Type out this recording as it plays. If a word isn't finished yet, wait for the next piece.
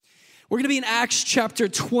We're going to be in Acts chapter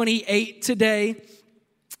 28 today.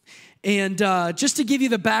 And just to give you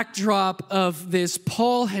the backdrop of this,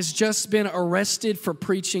 Paul has just been arrested for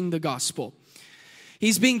preaching the gospel.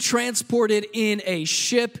 He's being transported in a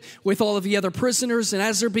ship with all of the other prisoners, and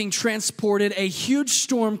as they're being transported, a huge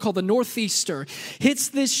storm called the Northeaster hits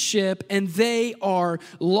this ship, and they are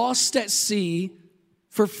lost at sea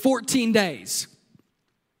for 14 days.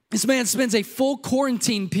 This man spends a full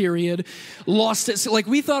quarantine period lost at sea. Like,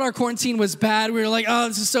 we thought our quarantine was bad. We were like, oh,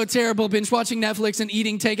 this is so terrible. Binge watching Netflix and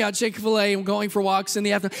eating takeout Chick-fil-A and going for walks in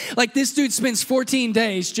the afternoon. Like, this dude spends 14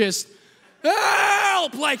 days just,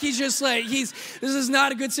 help! Like, he's just like, this is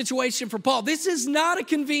not a good situation for Paul. This is not a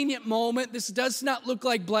convenient moment. This does not look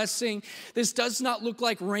like blessing. This does not look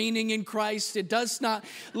like reigning in Christ. It does not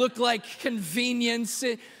look like convenience.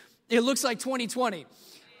 It looks like 2020.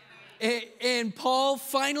 And Paul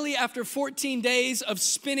finally, after 14 days of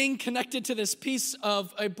spinning connected to this piece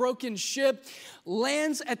of a broken ship,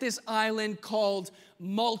 lands at this island called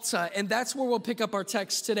Malta. And that's where we'll pick up our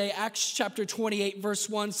text today. Acts chapter 28, verse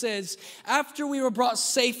 1 says, after we were brought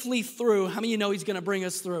safely through, how many of you know he's going to bring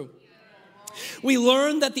us through? We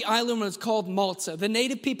learned that the island was called Malta. The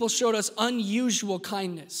native people showed us unusual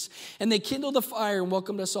kindness, and they kindled a fire and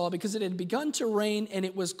welcomed us all because it had begun to rain and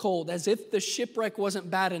it was cold. As if the shipwreck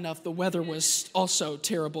wasn't bad enough, the weather was also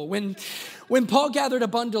terrible. When Paul gathered a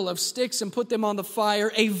bundle of sticks and put them on the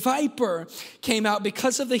fire, a viper came out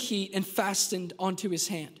because of the heat and fastened onto his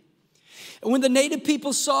hand. And when the native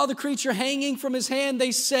people saw the creature hanging from his hand,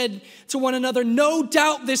 they said to one another, no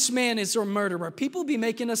doubt this man is a murderer. People be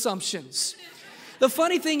making assumptions. The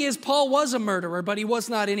funny thing is, Paul was a murderer, but he was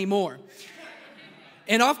not anymore.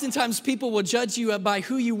 And oftentimes people will judge you by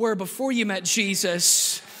who you were before you met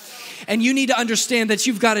Jesus. And you need to understand that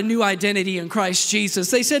you've got a new identity in Christ Jesus.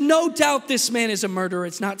 They said, no doubt this man is a murderer.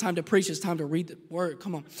 It's not time to preach, it's time to read the word.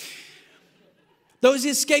 Come on. Those who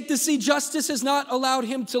escaped the sea, justice has not allowed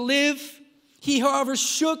him to live. He, however,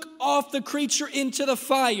 shook off the creature into the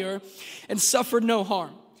fire and suffered no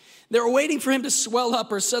harm. They were waiting for him to swell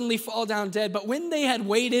up or suddenly fall down dead. But when they had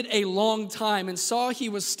waited a long time and saw he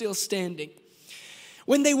was still standing,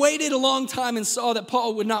 when they waited a long time and saw that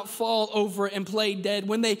Paul would not fall over and play dead,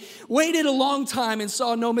 when they waited a long time and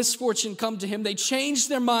saw no misfortune come to him, they changed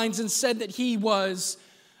their minds and said that he was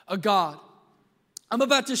a god. I'm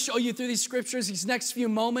about to show you through these scriptures, these next few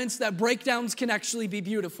moments, that breakdowns can actually be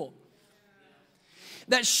beautiful.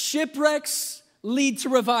 That shipwrecks lead to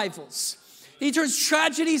revivals. He turns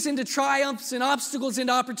tragedies into triumphs and obstacles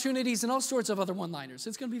into opportunities and all sorts of other one-liners.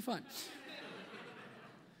 It's going to be fun.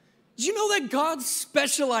 Did you know that God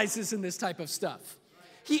specializes in this type of stuff?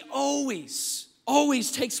 He always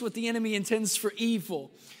takes what the enemy intends for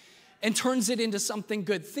evil and turns it into something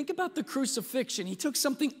good. Think about the crucifixion. He took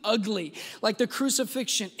something ugly like the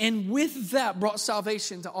crucifixion and with that brought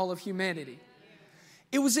salvation to all of humanity.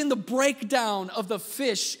 It was in the breakdown of the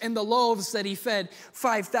fish and the loaves that he fed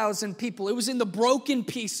 5,000 people. It was in the broken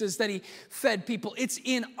pieces that he fed people. It's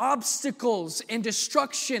in obstacles and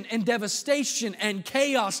destruction and devastation and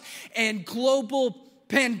chaos and global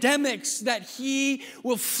pandemics that he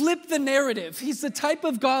will flip the narrative. He's the type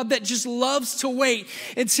of God that just loves to wait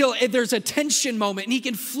until there's a tension moment and he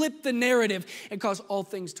can flip the narrative and cause all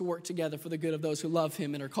things to work together for the good of those who love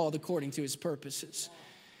him and are called according to his purposes.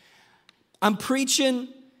 I'm preaching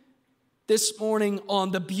this morning on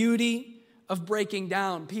the beauty of breaking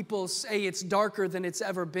down. People say it's darker than it's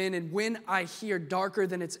ever been. And when I hear darker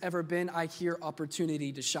than it's ever been, I hear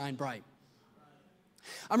opportunity to shine bright.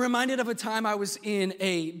 I'm reminded of a time I was in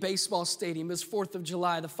a baseball stadium. It was 4th of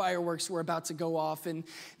July. The fireworks were about to go off. And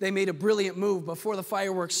they made a brilliant move. Before the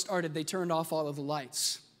fireworks started, they turned off all of the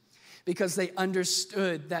lights. Because they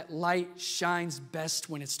understood that light shines best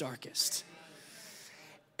when it's darkest.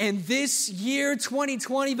 And this year,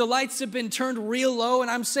 2020, the lights have been turned real low. And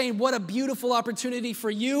I'm saying what a beautiful opportunity for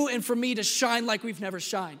you and for me to shine like we've never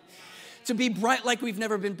shined. To be bright like we've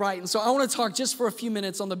never been bright. And so I want to talk just for a few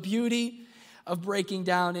minutes on the beauty of breaking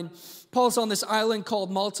down. And Paul's on this island called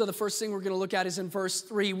Malta. The first thing we're going to look at is in verse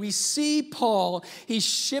 3. We see Paul, he's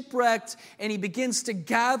shipwrecked, and he begins to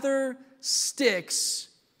gather sticks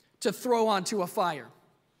to throw onto a fire.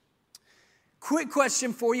 Quick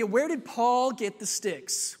question for you. Where did Paul get the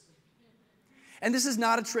sticks? And this is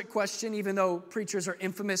not a trick question, even though preachers are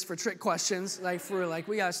infamous for trick questions.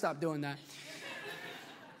 We got to stop doing that.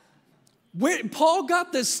 Paul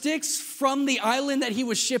got the sticks from the island that he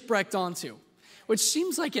was shipwrecked onto, which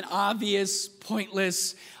seems like an obvious,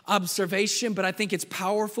 pointless observation, but I think it's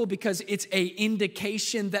powerful because it's an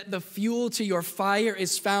indication that the fuel to your fire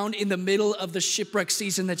is found in the middle of the shipwreck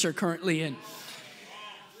season that you're currently in.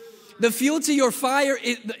 The fuel to your fire,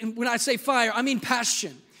 when I say fire, I mean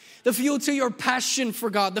passion. The fuel to your passion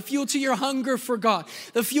for God, the fuel to your hunger for God,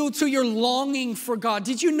 the fuel to your longing for God.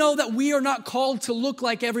 Did you know that we are not called to look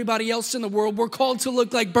like everybody else in the world? We're called to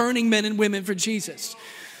look like burning men and women for Jesus.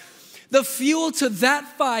 The fuel to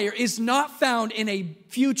that fire is not found in a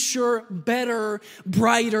future, better,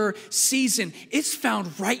 brighter season. It's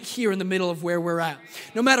found right here in the middle of where we're at.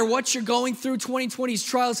 No matter what you're going through, 2020's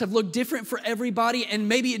trials have looked different for everybody, and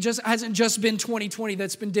maybe it just hasn't just been 2020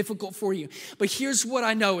 that's been difficult for you. But here's what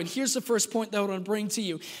I know, and here's the first point that I want to bring to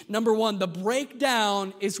you. Number one, the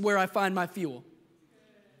breakdown is where I find my fuel.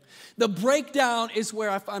 The breakdown is where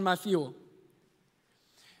I find my fuel.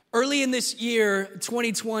 Early in this year,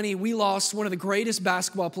 2020, we lost one of the greatest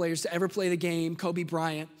basketball players to ever play the game, Kobe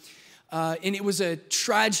Bryant. And it was a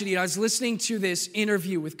tragedy. I was listening to this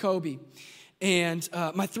interview with Kobe. And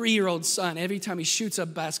my 3-year-old son, every time he shoots a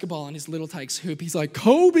basketball on his Little Tikes hoop, he's like,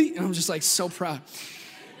 Kobe! And I'm just like so proud.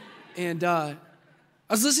 And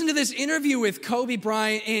I was listening to this interview with Kobe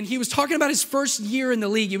Bryant, and he was talking about his first year in the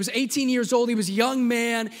league. He was 18 years old. He was a young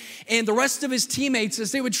man. And the rest of his teammates,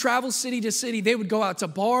 as they would travel city to city, they would go out to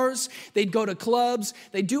bars. They'd go to clubs.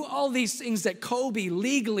 They'd do all these things that Kobe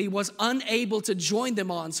legally was unable to join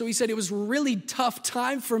them on. So he said, it was a really tough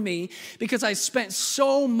time for me because I spent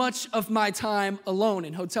so much of my time alone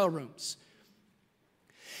in hotel rooms.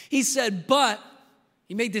 He said, but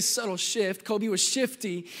he made this subtle shift. Kobe was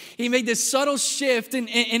shifty. He made this subtle shift, and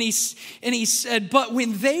he said, but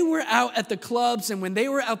when they were out at the clubs and when they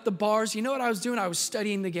were out the bars, you know what I was doing? I was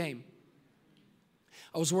studying the game.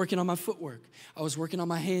 I was working on my footwork. I was working on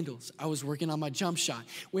my handles. I was working on my jump shot.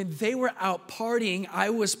 When they were out partying, I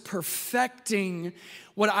was perfecting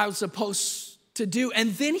what I was supposed to do.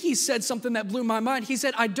 And then he said something that blew my mind. He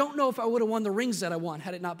said, I don't know if I would have won the rings that I won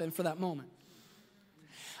had it not been for that moment.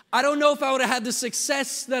 I don't know if I would have had the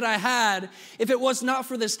success that I had if it was not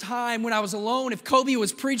for this time when I was alone. If Kobe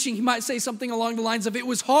was preaching, he might say something along the lines of, it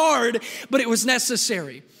was hard, but it was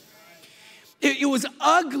necessary. It was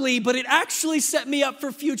ugly, but it actually set me up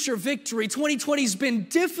for future victory. 2020's been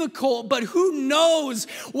difficult, but who knows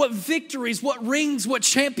what victories, what rings, what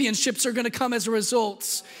championships are going to come as a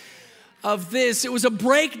result of this. It was a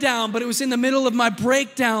breakdown, but it was in the middle of my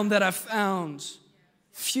breakdown that I found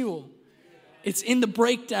fuel. It's in the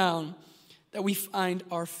breakdown that we find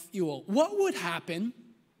our fuel. What would happen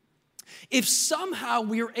if somehow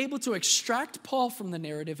we were able to extract Paul from the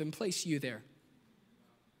narrative and place you there?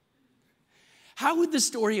 How would the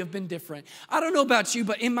story have been different? I don't know about you,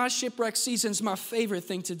 but in my shipwreck seasons, my favorite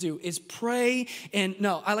thing to do is pray and,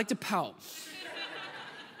 no, I like to pout.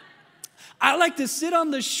 I like to sit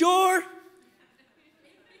on the shore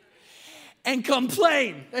and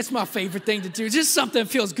complain. That's my favorite thing to do. Just something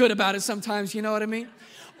feels good about it sometimes, you know what I mean?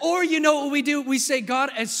 Or you know what we do? We say, God,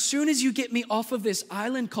 as soon as you get me off of this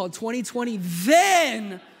island called 2020,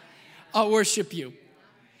 then I'll worship you.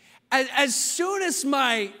 As soon as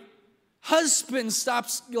my husband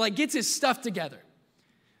stops, gets his stuff together,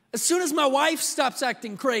 as soon as my wife stops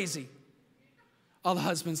acting crazy, all the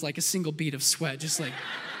husband's like a single bead of sweat, just like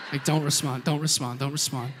don't respond, don't respond, don't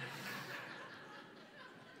respond.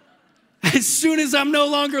 As soon as I'm no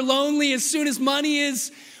longer lonely, as soon as money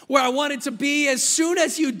is where I want it to be, as soon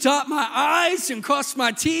as you dot my I's and cross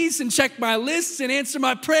my T's and check my lists and answer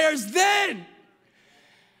my prayers, then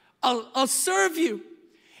I'll serve you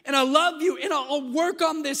and I'll love you and I'll work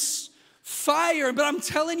on this fire. But I'm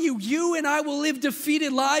telling you, you and I will live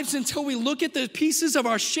defeated lives until we look at the pieces of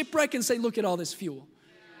our shipwreck and say, look at all this fuel.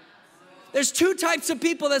 There's two types of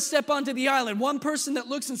people that step onto the island. One person that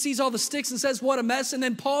looks and sees all the sticks and says, what a mess. And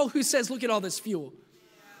then Paul who says, look at all this fuel.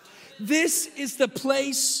 This is the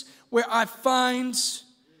place where I find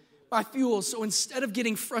my fuel. So instead of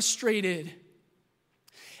getting frustrated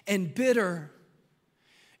and bitter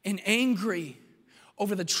and angry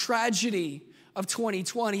over the tragedy of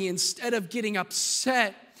 2020, instead of getting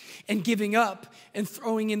upset and giving up and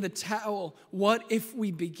throwing in the towel, what if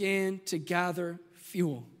we began to gather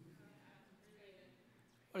fuel?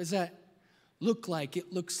 What does that look like?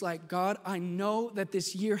 It looks like, God, I know that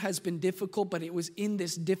this year has been difficult, but it was in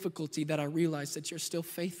this difficulty that I realized that you're still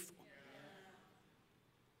faithful.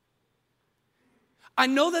 I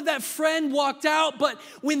know that friend walked out, but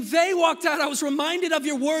when they walked out, I was reminded of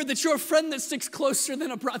your word that you're a friend that sticks closer than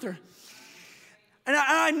a brother. And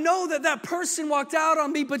I know that person walked out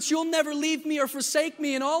on me, but you'll never leave me or forsake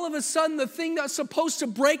me. And all of a sudden, the thing that's supposed to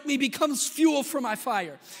break me becomes fuel for my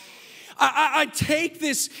fire. I take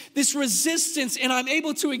this resistance and I'm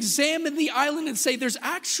able to examine the island and say, there's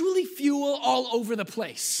actually fuel all over the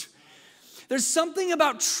place. There's something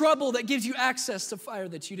about trouble that gives you access to fire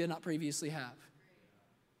that you did not previously have.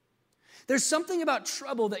 There's something about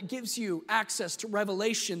trouble that gives you access to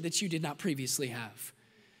revelation that you did not previously have.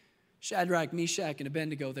 Shadrach, Meshach, and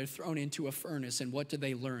Abednego, they're thrown into a furnace, and what do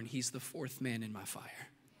they learn? He's the fourth man in my fire.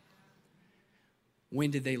 When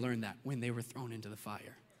did they learn that? When they were thrown into the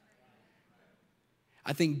fire.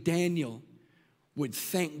 I think Daniel would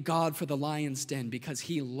thank God for the lion's den because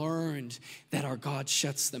he learned that our God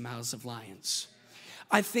shuts the mouths of lions.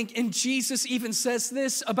 I think, and Jesus even says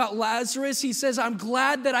this about Lazarus. He says, I'm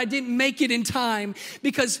glad that I didn't make it in time,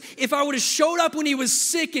 because if I would have showed up when he was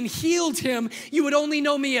sick and healed him, you would only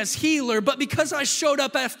know me as healer. But because I showed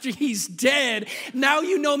up after he's dead, now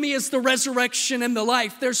you know me as the resurrection and the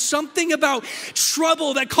life. There's something about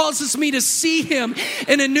trouble that causes me to see him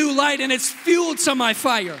in a new light, and it's fuel to my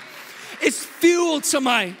fire. It's fuel to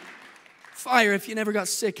my fire. If you never got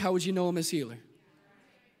sick, how would you know him as healer?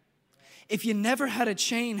 If you never had a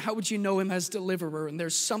chain, how would you know him as deliverer? And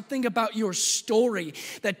there's something about your story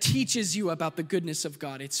that teaches you about the goodness of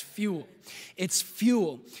God. It's fuel. It's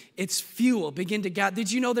fuel. It's fuel. Begin to gather.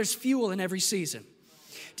 Did you know there's fuel in every season?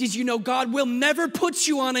 Did you know God will never put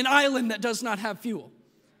you on an island that does not have fuel?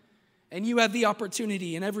 And you have the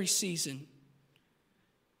opportunity in every season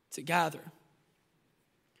to gather.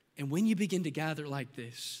 And when you begin to gather like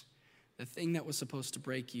this, the thing that was supposed to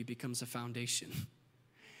break you becomes a foundation.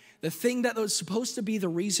 The thing that was supposed to be the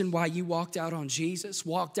reason why you walked out on Jesus,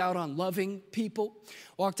 walked out on loving people,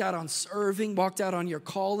 walked out on serving, walked out on your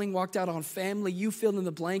calling, walked out on family, you fill in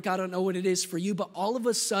the blank. I don't know what it is for you, but all of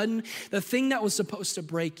a sudden, the thing that was supposed to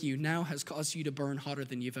break you now has caused you to burn hotter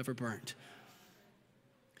than you've ever burned.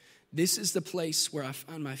 This is the place where I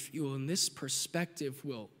find my fuel, and this perspective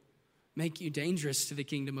will make you dangerous to the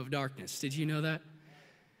kingdom of darkness. Did you know that?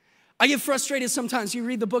 I get frustrated sometimes. You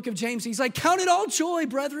read the book of James, he's like, count it all joy,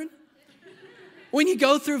 brethren, when you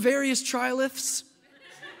go through various trials.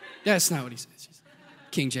 That's not what he says.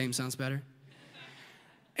 King James sounds better.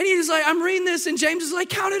 And he's like, I'm reading this, and James is like,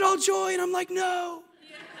 count it all joy. And I'm like, no.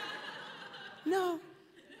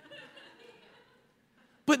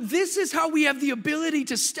 But this is how we have the ability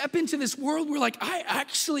to step into this world where, like, I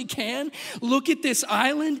actually can look at this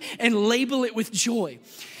island and label it with joy.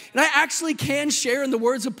 And I actually can share in the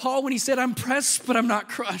words of Paul when he said, I'm pressed, but I'm not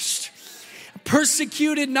crushed.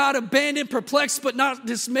 Persecuted, not abandoned, perplexed, but not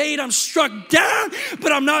dismayed. I'm struck down,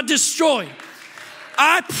 but I'm not destroyed.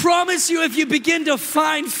 I promise you, if you begin to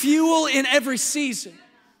find fuel in every season,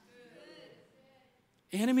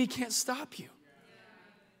 the enemy can't stop you.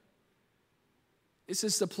 This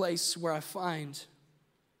is the place where I find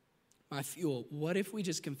my fuel. What if we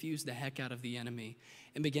just confuse the heck out of the enemy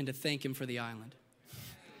and begin to thank him for the island?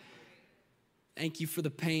 Thank you for the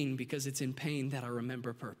pain, because it's in pain that I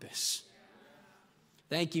remember purpose.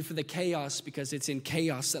 Thank you for the chaos, because it's in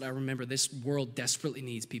chaos that I remember this world desperately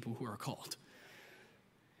needs people who are called.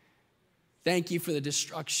 Thank you for the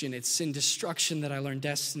destruction. It's in destruction that I learn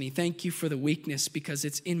destiny. Thank you for the weakness, because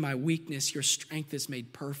it's in my weakness your strength is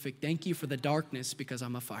made perfect. Thank you for the darkness, because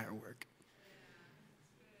I'm a firework.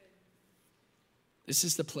 This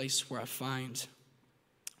is the place where I find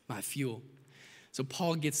my fuel. So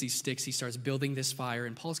Paul gets these sticks, he starts building this fire,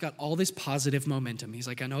 and Paul's got all this positive momentum. He's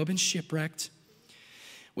like, I know I've been shipwrecked,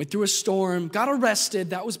 went through a storm, got arrested,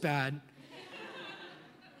 that was bad.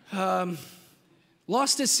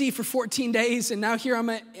 Lost at sea for 14 days, and now here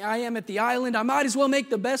I am at the island. I might as well make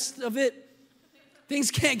the best of it.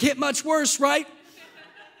 Things can't get much worse, right?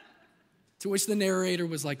 To which the narrator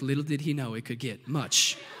was like, little did he know it could get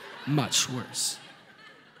much, much worse.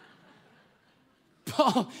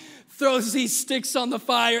 Paul throws these sticks on the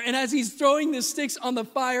fire, and as he's throwing the sticks on the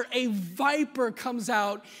fire, a viper comes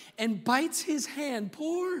out and bites his hand.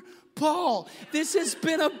 Poor Paul. This has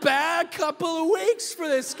been a bad couple of weeks for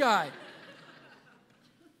this guy.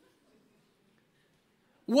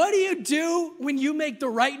 What do you do when you make the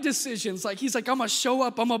right decisions? Like, he's like, I'm going to show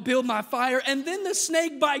up, I'm going to build my fire, and then the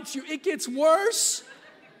snake bites you. It gets worse.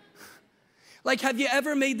 Like, have you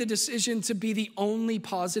ever made the decision to be the only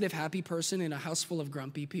positive, happy person in a house full of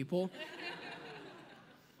grumpy people?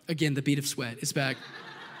 Again, the beat of sweat is back.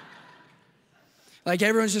 Like,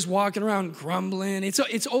 everyone's just walking around grumbling.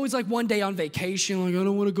 It's always like one day on vacation. Like, I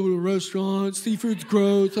don't want to go to a restaurant. Seafood's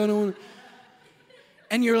gross. I don't want to.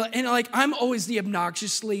 And like, I'm always the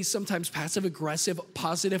obnoxiously, sometimes passive-aggressive,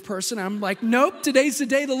 positive person. I'm like, nope, today's the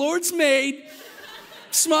day the Lord's made.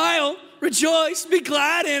 Smile, rejoice, be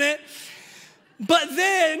glad in it. But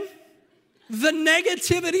then the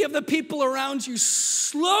negativity of the people around you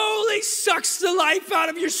slowly sucks the life out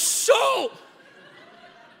of your soul.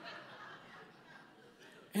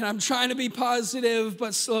 And I'm trying to be positive,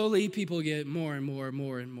 but slowly people get more and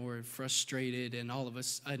more frustrated. And all of a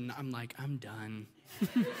sudden, I'm like, I'm done.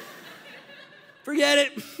 Forget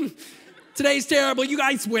it. Today's terrible. You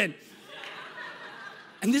guys win.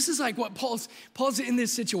 And this is like what Paul's in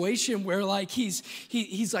this situation where like he's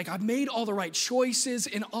like, I've made all the right choices,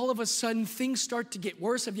 and all of a sudden things start to get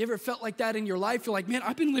worse. Have you ever felt like that in your life? You're like, man,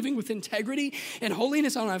 I've been living with integrity and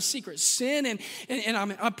holiness. I don't have secret sin, and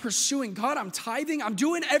I'm pursuing God. I'm tithing. I'm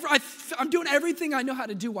doing everything I know how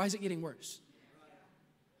to do. Why is it getting worse?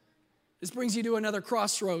 This brings you to another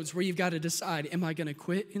crossroads where you've got to decide, am I going to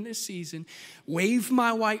quit in this season, wave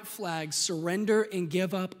my white flag, surrender and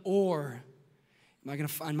give up, or am I going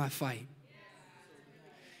to find my fight?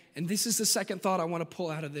 And this is the second thought I want to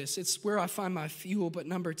pull out of this. It's where I find my fuel, but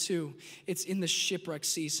number two, it's in the shipwreck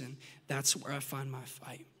season. That's where I find my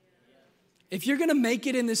fight. If you're going to make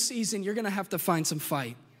it in this season, you're going to have to find some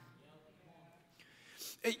fight.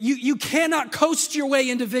 You cannot coast your way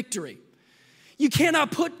into victory. You cannot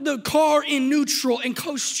put the car in neutral and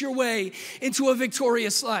coast your way into a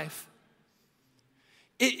victorious life.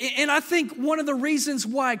 And I think one of the reasons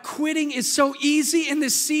why quitting is so easy in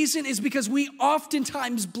this season is because we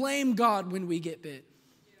oftentimes blame God when we get bit.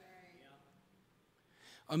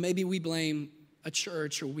 Or maybe we blame a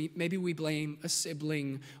church, or maybe we blame a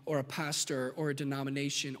sibling or a pastor or a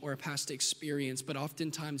denomination or a past experience, but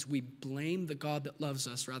oftentimes we blame the God that loves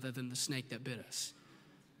us rather than the snake that bit us.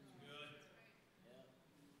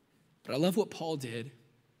 But I love what Paul did.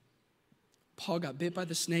 Paul got bit by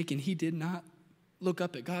the snake, and he did not look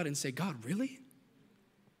up at God and say, God, really?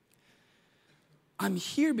 I'm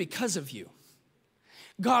here because of you.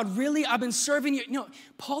 God, really? I've been serving you. No,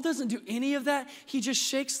 Paul doesn't do any of that. He just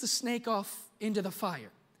shakes the snake off into the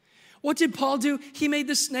fire. What did Paul do? He made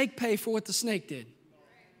the snake pay for what the snake did.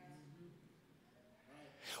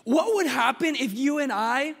 What would happen if you and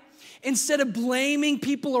I, instead of blaming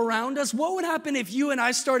people around us, what would happen if you and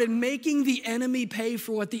I started making the enemy pay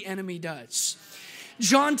for what the enemy does?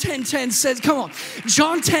 John 10:10 says, come on.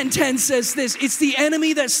 John 10:10 says this, it's the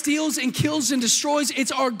enemy that steals and kills and destroys.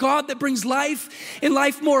 It's our God that brings life and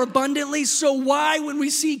life more abundantly. So why, when we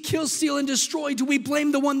see kill, steal, and destroy, do we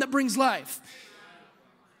blame the one that brings life?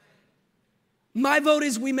 My vote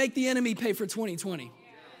is we make the enemy pay for 2020.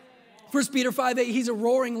 1 Peter 5:8, he's a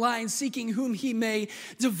roaring lion seeking whom he may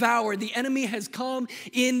devour. The enemy has come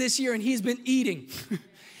in this year and he's been eating.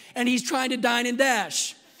 And he's trying to dine and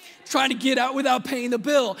dash. Trying to get out without paying the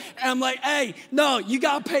bill. And I'm like, hey, no, you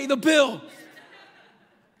got to pay the bill.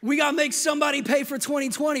 We got to make somebody pay for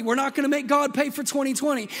 2020. We're not going to make God pay for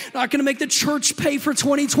 2020. Not going to make the church pay for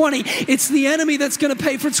 2020. It's the enemy that's going to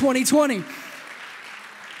pay for 2020.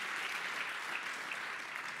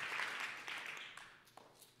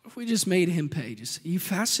 If we just made him pay, just you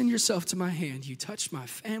fasten yourself to my hand, you touch my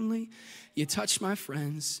family, you touch my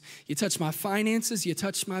friends, you touch my finances, you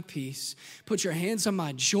touch my peace, put your hands on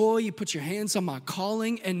my joy, you put your hands on my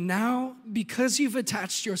calling, and now, because you've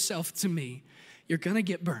attached yourself to me, you're gonna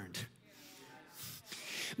get burned.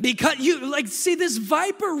 Because see, this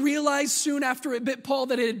viper realized soon after it bit Paul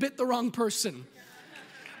that it had bit the wrong person.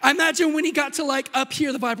 I imagine when he got to up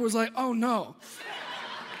here, the viper was like, oh no.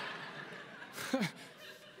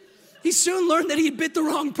 He soon learned that he had bit the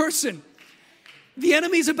wrong person. The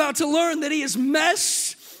enemy's about to learn that he has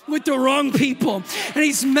messed with the wrong people. And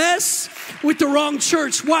he's messed with the wrong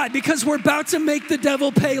church. Why? Because we're about to make the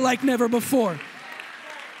devil pay like never before.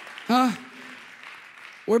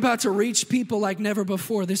 We're about to reach people like never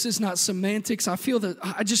before. This is not semantics. I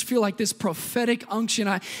just feel like this prophetic unction.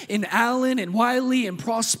 In Allen and Wiley and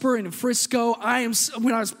Prosper and Frisco,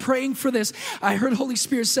 when I was praying for this, I heard Holy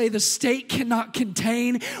Spirit say the state cannot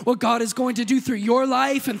contain what God is going to do through your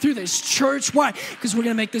life and through this church. Why? Because we're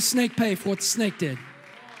going to make the snake pay for what the snake did.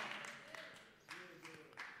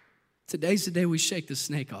 Today's the day we shake the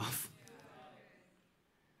snake off.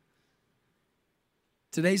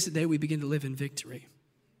 Today's the day we begin to live in victory.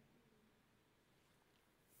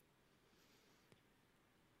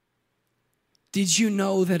 Did you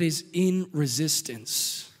know that is in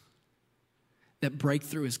resistance that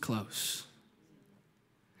breakthrough is close?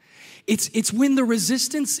 It's when the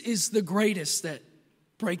resistance is the greatest that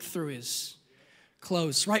breakthrough is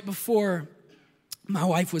close. Right before my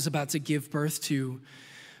wife was about to give birth to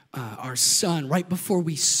our son, right before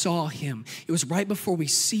we saw him, it was right before we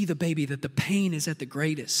see the baby that the pain is at the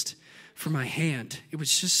greatest for my hand. It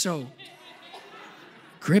was just so...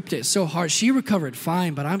 gripped it so hard. She recovered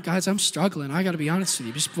fine, but I'm struggling. I got to be honest with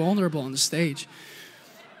you. Just vulnerable on the stage.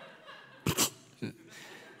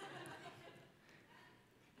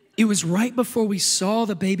 It was right before we saw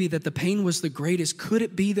the baby that the pain was the greatest. Could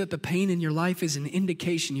it be that the pain in your life is an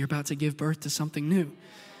indication you're about to give birth to something new?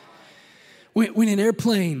 When an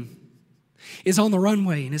airplane is on the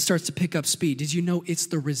runway and it starts to pick up speed. Did you know it's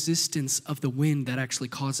the resistance of the wind that actually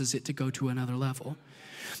causes it to go to another level?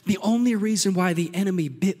 The only reason why the enemy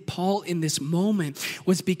bit Paul in this moment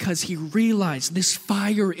was because he realized this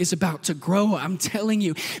fire is about to grow. I'm telling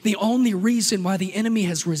you, the only reason why the enemy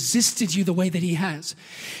has resisted you the way that he has,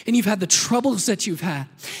 and you've had the troubles that you've had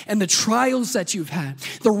and the trials that you've had,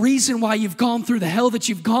 the reason why you've gone through the hell that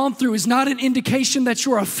you've gone through is not an indication that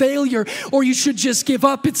you're a failure or you should just give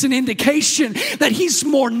up. It's an indication that he's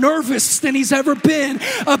more nervous than he's ever been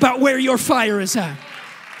about where your fire is at.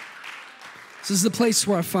 This is the place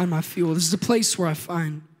where I find my fuel. This is the place where I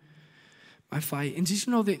find my fight. And did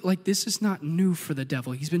you know that this is not new for the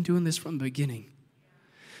devil? He's been doing this from the beginning.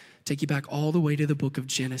 Take you back all the way to the book of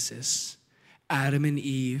Genesis. Adam and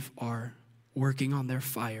Eve are working on their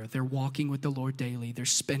fire. They're walking with the Lord daily. They're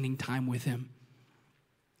spending time with him.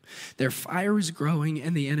 Their fire is growing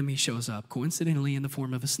and the enemy shows up, coincidentally in the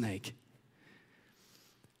form of a snake.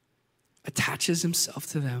 Attaches himself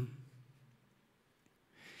to them.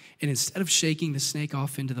 And instead of shaking the snake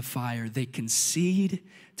off into the fire, they concede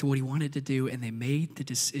to what he wanted to do, and they made the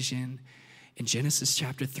decision in Genesis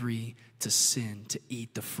chapter 3 to sin, to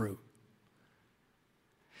eat the fruit.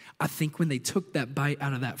 I think when they took that bite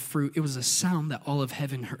out of that fruit, it was a sound that all of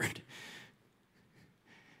heaven heard.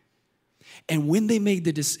 And when they made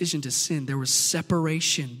the decision to sin, there was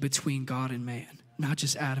separation between God and man. Not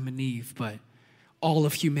just Adam and Eve, but all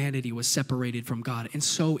of humanity was separated from God. And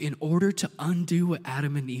so in order to undo what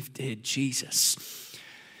Adam and Eve did, Jesus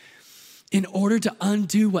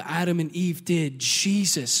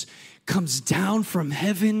comes down from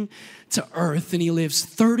heaven to earth, and he lives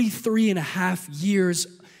 33 and a half years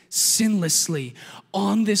sinlessly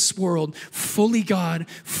on this world, fully God,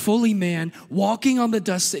 fully man, walking on the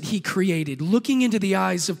dust that he created, looking into the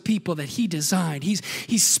eyes of people that he designed.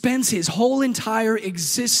 He spends his whole entire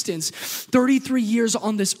existence, 33 years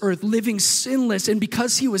on this earth, living sinless. And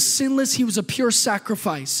because he was sinless, he was a pure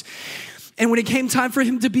sacrifice. And when it came time for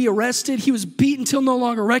him to be arrested, he was beaten till no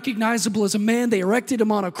longer recognizable as a man. They erected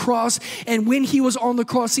him on a cross. And when he was on the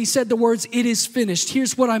cross, he said the words, "It is finished."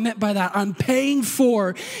 Here's what I meant by that. I'm paying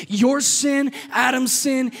for your sin, Adam's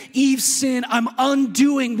sin, Eve's sin. I'm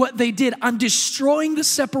undoing what they did. I'm destroying the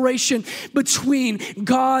separation between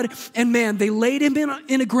God and man. They laid him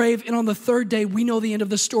in a grave, and on the third day, we know the end of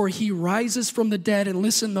the story. He rises from the dead. And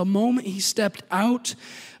listen, the moment he stepped out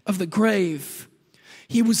of the grave,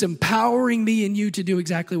 he was empowering me and you to do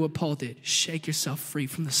exactly what Paul did. Shake yourself free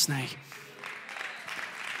from the snake.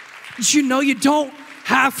 Did you know you don't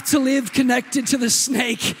have to live connected to the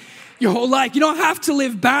snake your whole life? You don't have to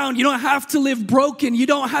live bound. You don't have to live broken. You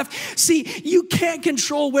can't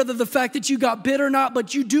control whether the fact that you got bit or not,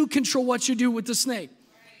 but you do control what you do with the snake.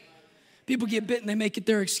 People get bit and they make it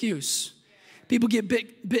their excuse. People get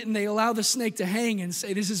bitten, they allow the snake to hang and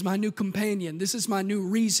say, this is my new companion. This is my new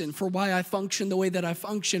reason for why I function the way that I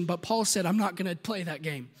function. But Paul said, I'm not going to play that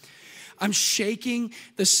game. I'm shaking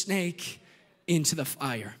the snake into the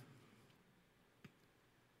fire.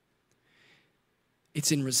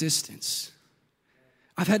 It's in resistance.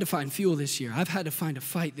 I've had to find fuel this year. I've had to find a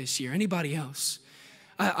fight this year. Anybody else?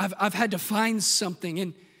 I've had to find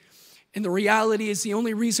something. And the reality is the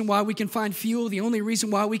only reason why we can find fuel, the only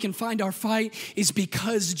reason why we can find our fight is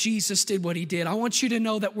because Jesus did what he did. I want you to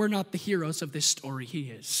know that we're not the heroes of this story. He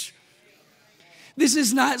is. This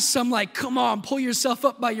is not some come on, pull yourself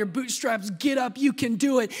up by your bootstraps, get up, you can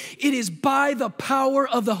do it. It is by the power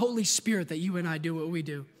of the Holy Spirit that you and I do what we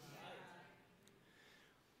do.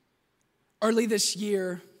 Early this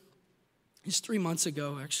year, it's 3 months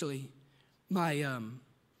ago actually, my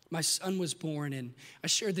son was born, and I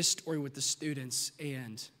shared this story with the students,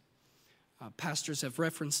 and pastors have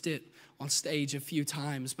referenced it on stage a few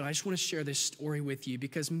times, but I just want to share this story with you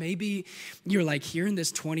because maybe you're hearing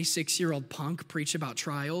this 26-year-old punk preach about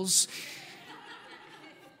trials.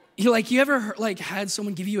 You ever had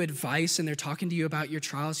someone give you advice and they're talking to you about your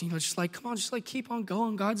trials, and you're come on, just keep on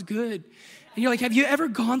going, God's good. And you're have you ever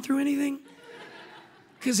gone through anything?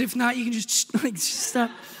 Because if not, you can just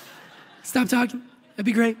stop talking. That'd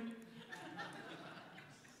be great.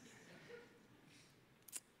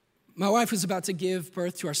 My wife was about to give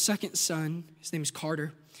birth to our second son. His name is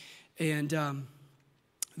Carter. And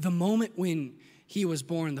the moment when he was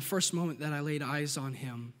born, the first moment that I laid eyes on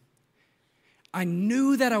him, I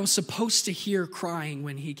knew that I was supposed to hear crying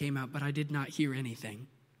when he came out, but I did not hear anything.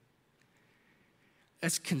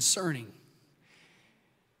 That's concerning.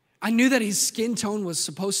 I knew that his skin tone was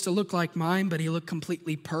supposed to look like mine, but he looked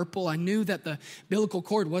completely purple. I knew that the umbilical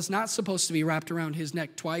cord was not supposed to be wrapped around his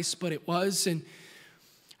neck twice, but it was. And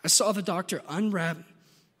I saw the doctor unwrap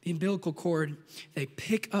the umbilical cord. They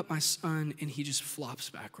pick up my son, and he just flops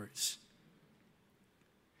backwards.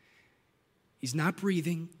 He's not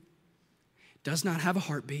breathing, does not have a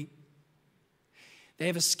heartbeat. They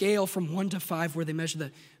have a scale from 1 to 5 where they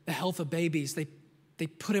measure the health of babies. They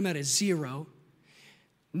put him at a 0.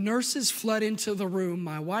 Nurses flood into the room.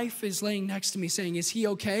 My wife is laying next to me saying, is he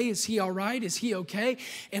okay? Is he all right? Is he okay?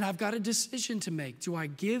 And I've got a decision to make. Do I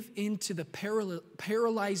give in to the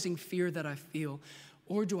paralyzing fear that I feel,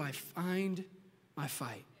 or do I find my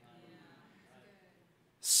fight?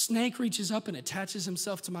 Snake reaches up and attaches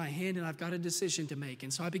himself to my hand, and I've got a decision to make.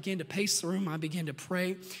 And so I began to pace the room. I began to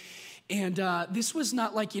pray. And this was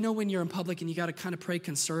not like, when you're in public and you got to kind of pray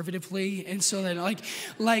conservatively. And so then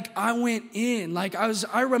like I went in,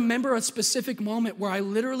 I remember a specific moment where I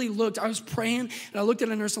literally looked, I was praying and I looked at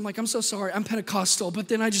a nurse. I'm like, I'm so sorry, I'm Pentecostal. But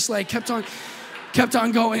then I just kept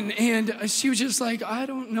on going. And she was just like, I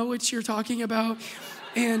don't know what you're talking about.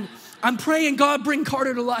 And I'm praying, God, bring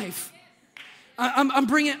Carter to life. I'm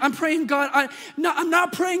praying, God, I'm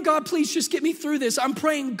not praying, God, please just get me through this. I'm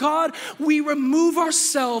praying, God, we remove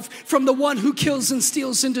ourselves from the one who kills and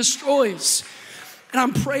steals and destroys. And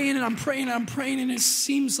I'm praying and I'm praying and I'm praying, and it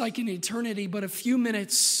seems like an eternity, but a few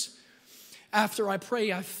minutes after I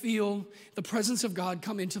pray, I feel the presence of God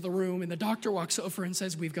come into the room, and the doctor walks over and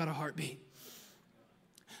says, we've got a heartbeat.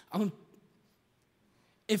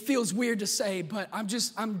 It feels weird to say, but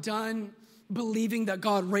I'm done believing that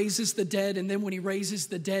God raises the dead, and then when he raises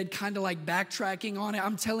the dead, kind of like backtracking on it.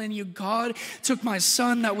 I'm telling you, God took my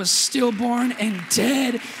son that was stillborn and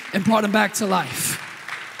dead and brought him back to life.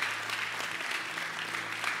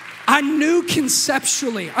 I knew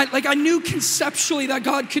conceptually that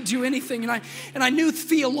God could do anything, and I knew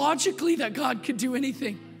theologically that God could do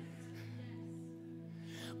anything.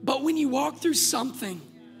 But when you walk through something,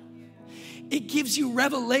 it gives you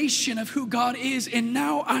revelation of who God is. And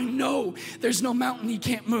now I know there's no mountain he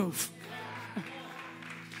can't move.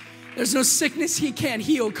 There's no sickness he can't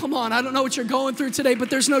heal. Come on, I don't know what you're going through today, but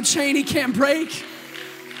there's no chain he can't break.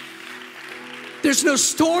 There's no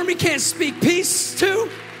storm he can't speak peace to.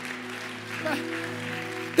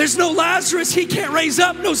 There's no Lazarus he can't raise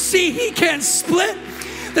up. No sea he can't split.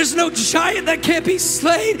 There's no giant that can't be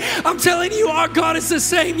slain. I'm telling you, our God is the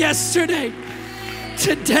same yesterday,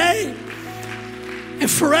 today, and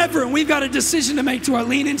forever. And we've got a decision to make. Do I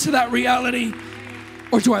lean into that reality,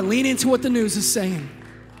 or do I lean into what the news is saying?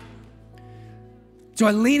 Do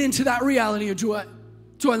I lean into that reality, or do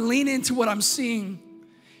I lean into what I'm seeing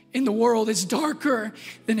in the world? It's darker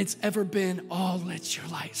than it's ever been. Oh, let your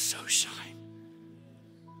light so shine.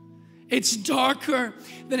 It's darker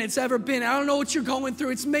than it's ever been. I don't know what you're going through.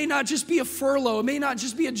 It may not just be a furlough. It may not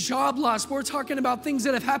just be a job loss. We're talking about things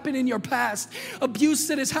that have happened in your past. Abuse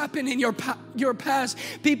that has happened in your past.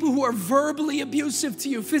 People who are verbally abusive to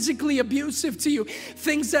you, physically abusive to you.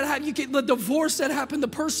 Things that have, the divorce that happened, the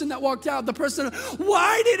person that walked out, the person,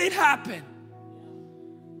 why did it happen?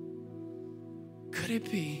 Could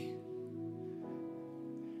it be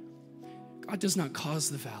God does not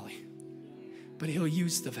cause the valley, but he'll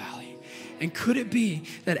use the valley? And could it be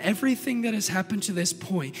that everything that has happened to this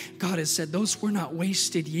point, God has said, those were not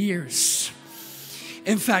wasted years.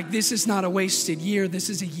 In fact, this is not a wasted year. This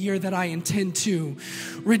is a year that I intend to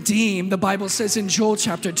redeem. The Bible says in Joel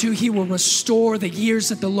chapter 2, he will restore the years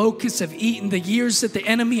that the locusts have eaten, the years that the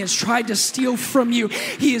enemy has tried to steal from you.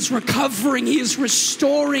 He is recovering. He is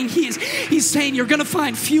restoring. He's saying you're going to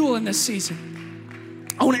find fuel in this season.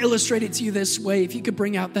 I want to illustrate it to you this way. If you could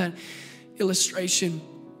bring out that illustration.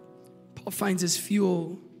 Paul finds his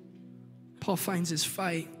fuel. Paul finds his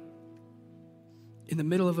fight in the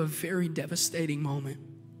middle of a very devastating moment.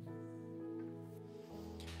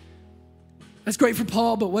 That's great for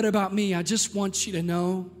Paul, but what about me? I just want you to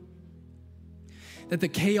know that the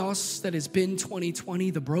chaos that has been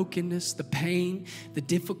 2020, the brokenness, the pain, the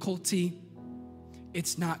difficulty,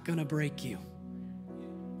 it's not going to break you.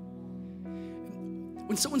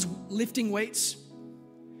 When someone's lifting weights,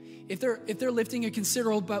 if they're lifting a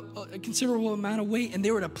considerable amount of weight and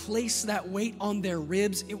they were to place that weight on their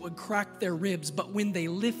ribs, it would crack their ribs. But when they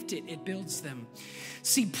lift it, it builds them.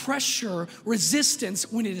 See, pressure, resistance,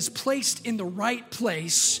 when it is placed in the right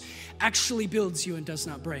place, actually builds you and does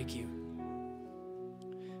not break you.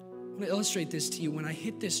 I'm going to illustrate this to you. When I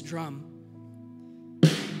hit this drum,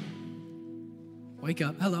 wake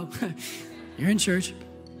up, hello, you're in church.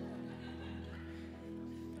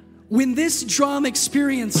 When this drum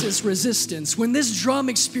experiences resistance, when this drum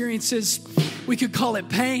experiences, we could call it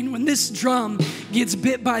pain, when this drum gets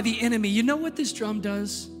bit by the enemy, you know what this drum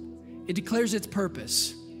does? It declares its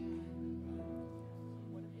purpose.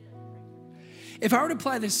 If I were to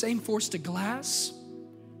apply the same force to glass,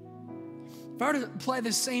 If I were to apply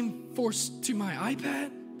the same force to my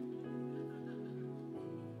iPad,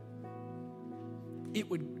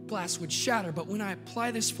 glass would shatter. But when I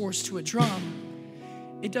apply this force to a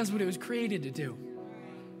drum, it does what it was created to do.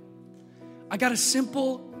 I got a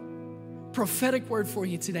simple prophetic word for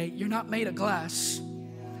you today. You're not made of glass.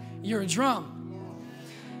 You're a drum.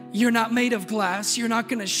 You're not made of glass. You're not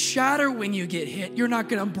going to shatter when you get hit. You're not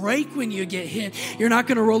going to break when you get hit. You're not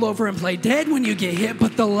going to roll over and play dead when you get hit.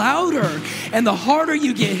 But the louder and the harder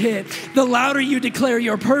you get hit, the louder you declare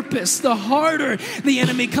your purpose, the harder the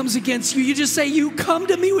enemy comes against you. You just say, you come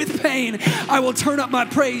to me with pain, I will turn up my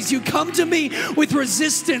praise. You come to me with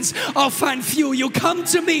resistance, I'll find fuel. You'll come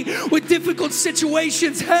to me with difficult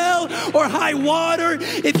situations, hell or high water.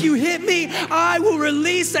 If you hit me, I will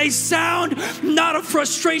release a sound, not of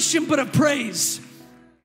frustration, but of praise.